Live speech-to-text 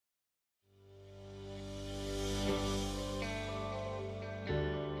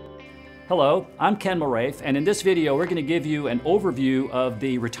Hello, I'm Ken Moraif, and in this video we're going to give you an overview of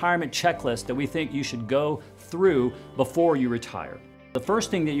the retirement checklist that we think you should go through before you retire. The first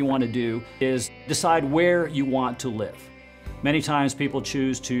thing that you want to do is decide where you want to live. Many times people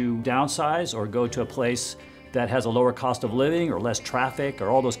choose to downsize or go to a place that has a lower cost of living or less traffic or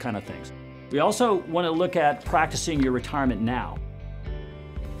all those kind of things. We also want to look at practicing your retirement now.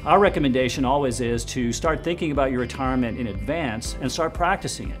 Our recommendation always is to start thinking about your retirement in advance and start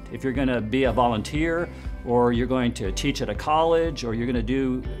practicing it. If you're going to be a volunteer, or you're going to teach at a college, or you're going to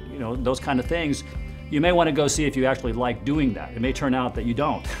do, those kind of things, you may want to go see if you actually like doing that. It may turn out that you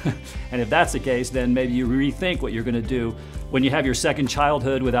don't. And if that's the case, then maybe you rethink what you're going to do when you have your second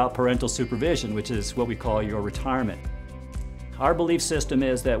childhood without parental supervision, which is what we call your retirement. Our belief system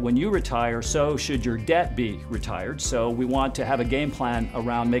is that when you retire, so should your debt be retired. So we want to have a game plan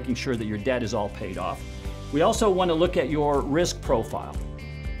around making sure that your debt is all paid off. We also want to look at your risk profile.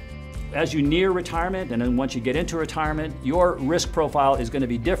 As you near retirement, and then once you get into retirement, your risk profile is going to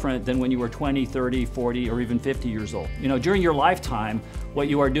be different than when you were 20, 30, 40, or even 50 years old. During your lifetime, what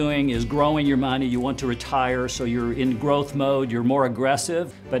you are doing is growing your money. You want to retire, so you're in growth mode, you're more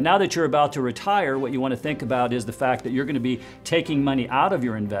aggressive. But now that you're about to retire, what you want to think about is the fact that you're going to be taking money out of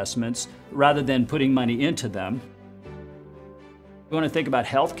your investments rather than putting money into them. You want to think about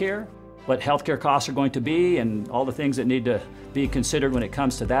healthcare, what healthcare costs are going to be, and all the things that need to be considered when it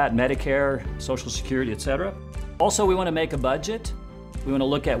comes to that, Medicare, Social Security, etc. Also, we want to make a budget. We want to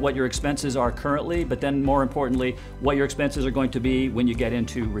look at what your expenses are currently, but then more importantly, what your expenses are going to be when you get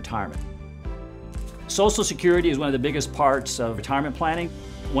into retirement. Social Security is one of the biggest parts of retirement planning.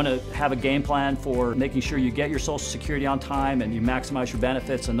 You want to have a game plan for making sure you get your Social Security on time and you maximize your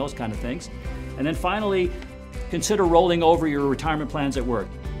benefits and those kind of things. And then finally, consider rolling over your retirement plans at work.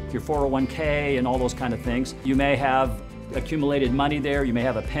 Your 401k and all those kind of things. You may have accumulated money there, you may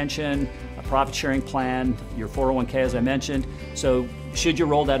have a pension, a profit sharing plan, your 401k as I mentioned. So should you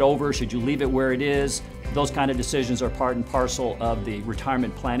roll that over, should you leave it where it is? Those kind of decisions are part and parcel of the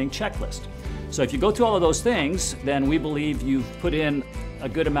retirement planning checklist. So if you go through all of those things, then we believe you've put in a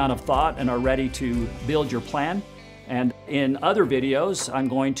good amount of thought and are ready to build your plan. And in other videos, I'm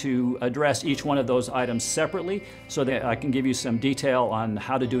going to address each one of those items separately so that I can give you some detail on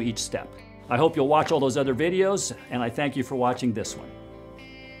how to do each step. I hope you'll watch all those other videos, and I thank you for watching this one.